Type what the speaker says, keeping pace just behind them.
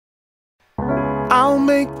I'll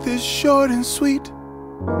make this short and sweet,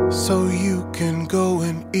 so you can go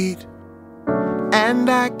and eat, and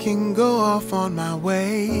I can go off on my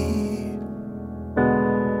way.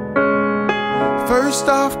 First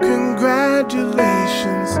off,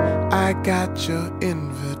 congratulations, I got your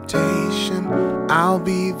invitation. I'll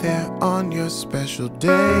be there on your special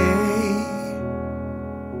day.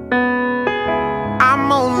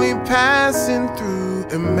 I'm only passing through,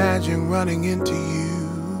 imagine running into you.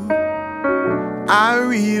 I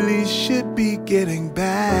really should be getting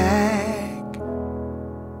back.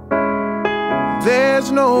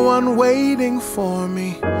 There's no one waiting for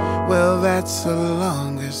me, well, that's a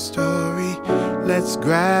longer story. Let's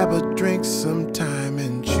grab a drink sometime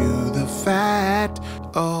and chew the fat.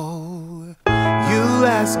 Oh, you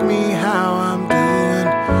ask me how I'm doing,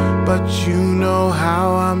 but you know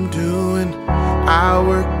how I'm doing. I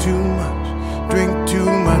work too much, drink too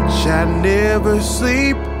much, I never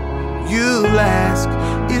sleep. You'll ask,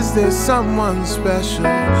 is there someone special?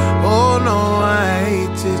 Oh no, I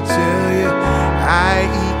hate to tell you, I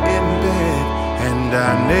eat in bed and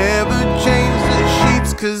I never change the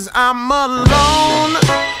sheets, 'cause I'm alone,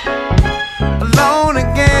 alone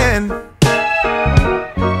again.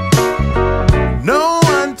 No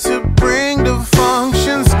one to bring to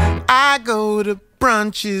functions, I go to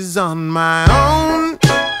brunches on my own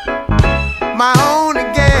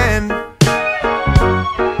again.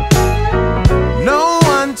 No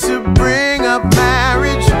one to bring up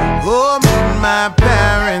marriage or meet my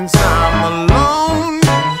parents. I'm alone,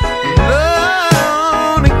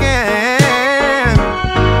 alone again.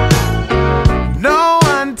 No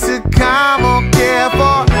one to come or care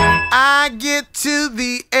for. I get to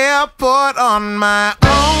the airport on my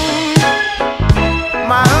own,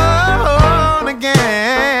 my own.